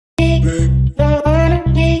Yeah,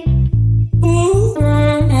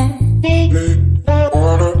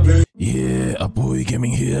 Boy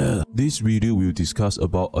Gaming here. This video will discuss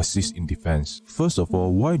about assist in defense. First of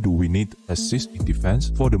all, why do we need assist in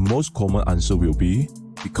defense? For the most common answer will be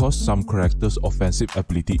because some character's offensive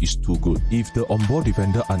ability is too good. If the onboard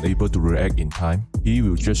defender unable to react in time, he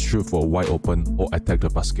will just shoot for wide open or attack the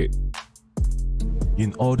basket.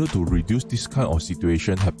 In order to reduce this kind of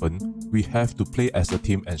situation happen, we have to play as a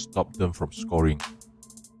team and stop them from scoring.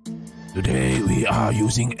 Today we are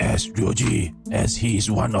using as Ryoji, as he is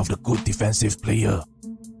one of the good defensive player.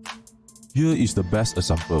 Here is the best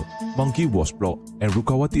example. Monkey was blocked and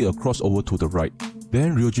Rukawa did a crossover to the right.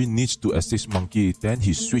 Then Ryoji needs to assist Monkey, then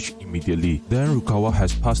he switched immediately. Then Rukawa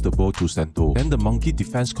has passed the ball to Sento. Then the Monkey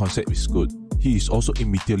defense concept is good. He is also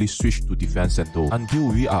immediately switched to defense Sento until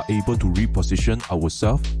we are able to reposition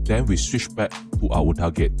ourselves, then we switch back to our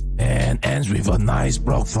target. And ends with a nice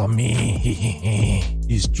block from me.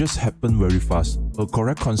 It just happened very fast. A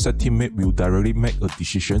correct concept teammate will directly make a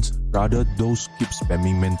decision rather those keep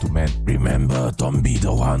spamming man to man. Remember, don't be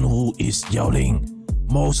the one who is yelling.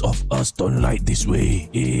 Most of us don't like this way.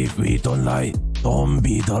 If we don't like, don't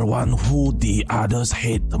be the one who the others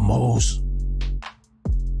hate the most.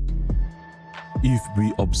 If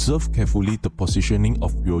we observe carefully the positioning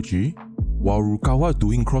of Ryoji, while Rukawa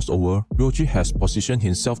doing crossover, Ryoji has positioned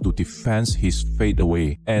himself to defend his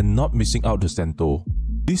fadeaway and not missing out the Sento.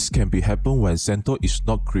 This can be happen when Sento is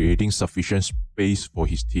not creating sufficient space for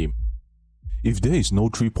his team. If there is no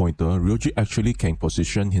 3-pointer, Ryoji actually can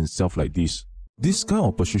position himself like this. This kind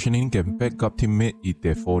of positioning can back up teammates if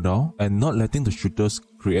they fall down and not letting the shooters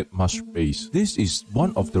create much space. This is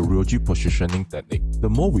one of the Ryoji positioning technique. The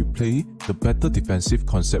more we play, the better defensive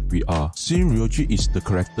concept we are. Since Ryoji is the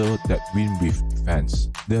character that wins with defense.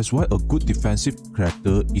 That's why a good defensive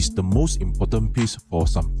character is the most important piece for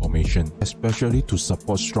some formation, especially to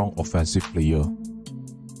support strong offensive player.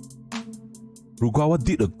 Rukawa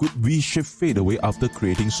did a good V-shaped fadeaway after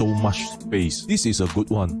creating so much space. This is a good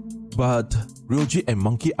one. But Ryoji and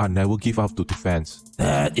Monkey are never give up to defense.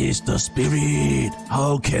 That is the spirit.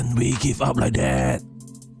 How can we give up like that?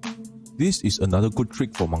 This is another good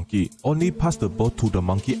trick for Monkey. Only pass the ball to the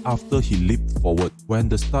Monkey after he leaped forward when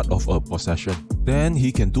the start of a possession. Then he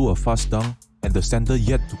can do a fast dunk and the center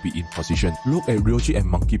yet to be in position. Look at Ryoji and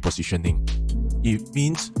Monkey positioning. It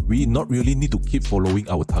means we not really need to keep following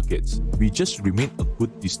our targets. We just remain a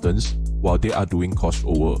good distance while they are doing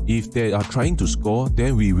crossover. If they are trying to score,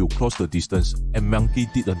 then we will close the distance, and Monkey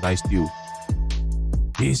did a nice deal.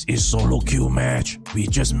 This is solo queue match. We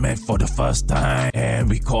just met for the first time and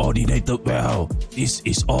we coordinated well. This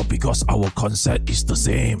is all because our concept is the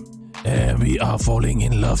same. And we are falling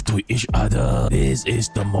in love to each other. This is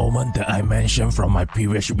the moment that I mentioned from my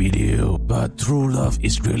previous video. But true love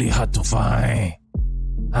is really hard to find.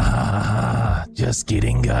 Just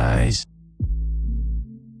kidding guys.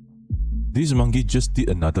 This Monkey just did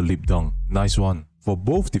another lip dunk. Nice one. For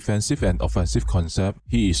both defensive and offensive concept,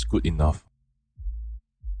 he is good enough.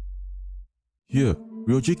 Here,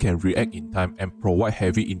 Ryoji can react in time and provide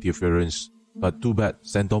heavy interference. But too bad,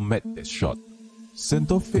 Sento met that shot.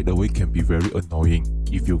 Sento fadeaway can be very annoying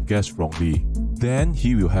if you guess wrongly. Then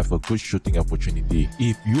he will have a good shooting opportunity.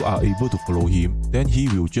 If you are able to follow him, then he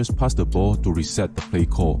will just pass the ball to reset the play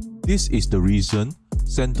call. This is the reason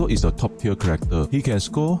Sento is a top tier character. He can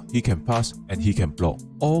score, he can pass, and he can block.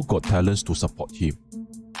 All got talents to support him.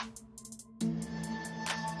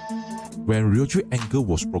 When Ryoji's ankle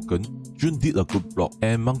was broken, Jun did a good block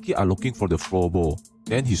and Monkey are looking for the floor ball.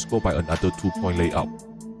 Then he scored by another 2-point layup.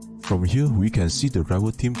 From here, we can see the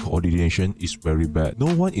rival team coordination is very bad.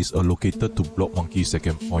 No one is allocated to block Monkey's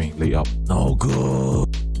second point layup. No good.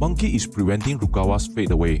 Monkey is preventing Rukawa's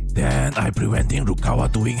fadeaway. Then I preventing Rukawa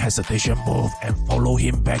doing hesitation move and follow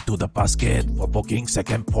him back to the basket for blocking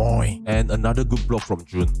second point. And another good block from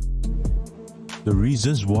Jun. The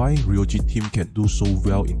reasons why Ryoji team can do so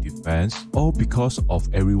well in defense, all because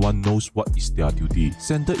of everyone knows what is their duty.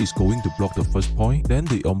 Center is going to block the first point, then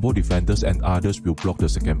the onboard defenders and others will block the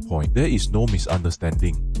second point. There is no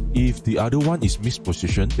misunderstanding. If the other one is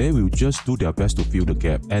mispositioned, they will just do their best to fill the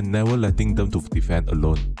gap and never letting them to defend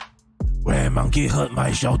alone. When Monkey heard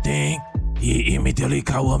my shouting, he immediately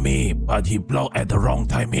covered me, but he blocked at the wrong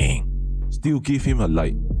timing. Still give him a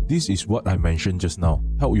like. This is what I mentioned just now.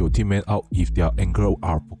 Help your teammate out if their ankle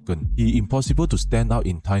are broken. It's impossible to stand out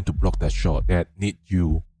in time to block that shot that need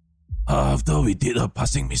you. After we did a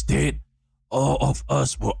passing mistake, all of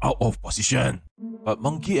us were out of position. But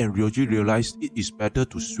Monkey and Ryoji realized it is better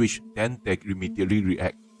to switch, then they immediately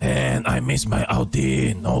react. And I missed my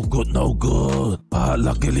ulti. No good, no good. But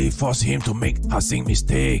luckily forced him to make passing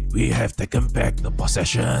mistake. We have taken back the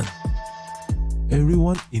possession.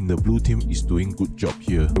 Everyone in the blue team is doing good job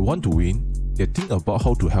here. They want to win. They think about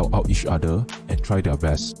how to help out each other and try their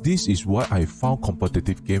best. This is why I found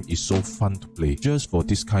competitive game is so fun to play. Just for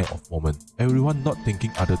this kind of moment. Everyone not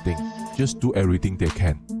thinking other thing. Just do everything they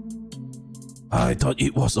can. I thought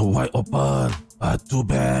it was a wide open. But too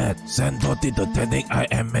bad. Sando did the technique I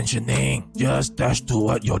am mentioning. Just dash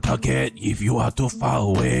toward your target if you are too far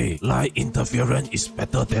away. Light interference is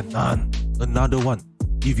better than none. Another one.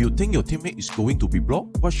 If you think your teammate is going to be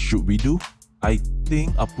blocked, what should we do? I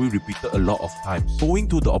think Apui repeated a lot of times, going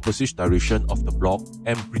to the opposite direction of the block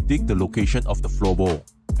and predict the location of the floor ball.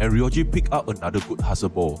 And Ryoji picked up another good hustle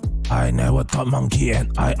ball. I never thought Monkey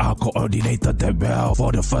and I are coordinated that well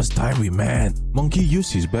for the first time we met. Monkey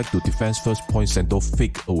used his back to defend first point Sento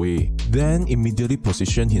fake away, then immediately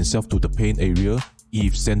positioned himself to the paint area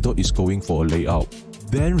if Sento is going for a layout.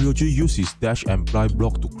 Then Ryoji used his dash and blind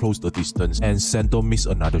block to close the distance and Sento missed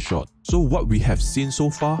another shot. So what we have seen so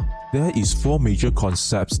far? There is 4 major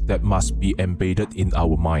concepts that must be embedded in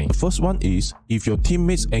our mind. The first one is, if your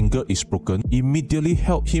teammate's angle is broken, immediately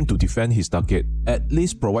help him to defend his target. At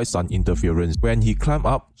least provide some interference. When he climb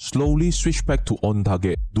up, slowly switch back to on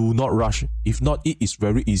target. Do not rush, if not it is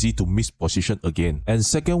very easy to miss position again. And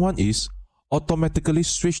second one is, automatically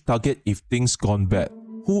switch target if things gone bad.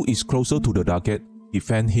 Who is closer to the target?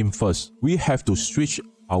 Defend him first. We have to switch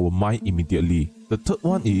our mind immediately. The third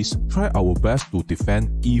one is, try our best to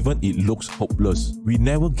defend even it looks hopeless. We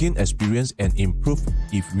never gain experience and improve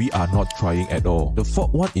if we are not trying at all. The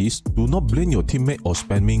fourth one is, do not blame your teammate or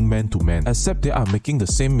spamming man to man, except they are making the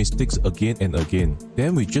same mistakes again and again.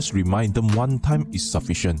 Then we just remind them one time is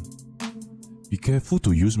sufficient. Be careful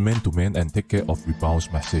to use man to man and take care of rebounds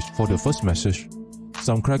message. For the first message,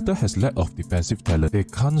 some character has lack of defensive talent. They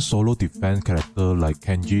can't solo defend character like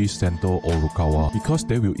Kenji, Sento or Rukawa because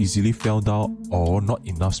they will easily fall down or not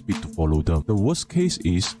enough speed to follow them. The worst case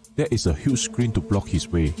is, there is a huge screen to block his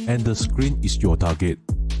way and the screen is your target.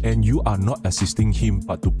 And you are not assisting him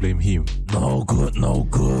but to blame him. No good, no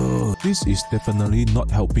good. This is definitely not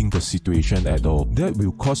helping the situation at all. That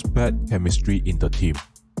will cause bad chemistry in the team.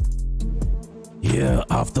 Here,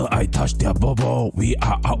 after I touch their bubble, we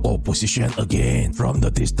are out of position again. From the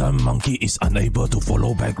distance, Monkey is unable to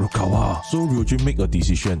follow back Rukawa. So Ryoji make a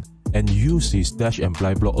decision and use his dash and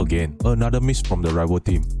blind block again. Another miss from the rival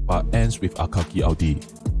team, but ends with Akagi ulti.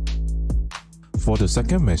 For the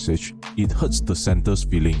second message, it hurts the center's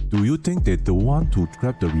feeling. Do you think they don't want to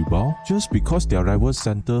grab the rebound? Just because their rival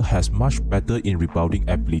center has much better in rebounding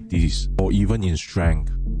abilities or even in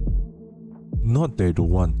strength. Not that the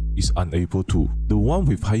one is unable to. The one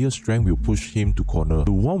with higher strength will push him to corner.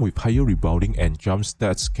 The one with higher rebounding and jump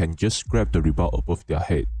stats can just grab the rebound above their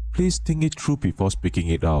head. Please think it through before speaking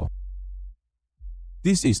it out.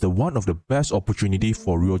 This is the one of the best opportunity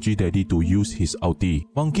for Ryoji Daddy to use his ulti.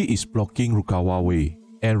 Monkey is blocking Rukawa way,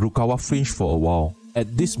 and Rukawa flinch for a while.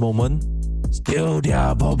 At this moment, steal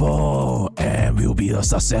their bubble and will be a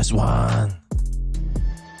success one.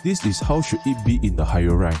 This is how should it be in the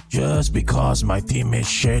higher rank. Just because my teammates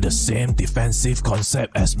share the same defensive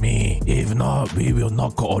concept as me. If not, we will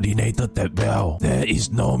not coordinate that well. There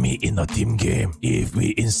is no me in a team game. If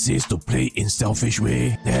we insist to play in selfish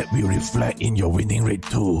way, that will reflect in your winning rate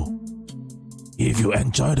too. If you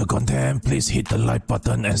enjoy the content, please hit the like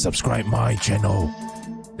button and subscribe my channel.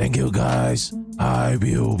 Thank you guys. I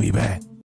will be back.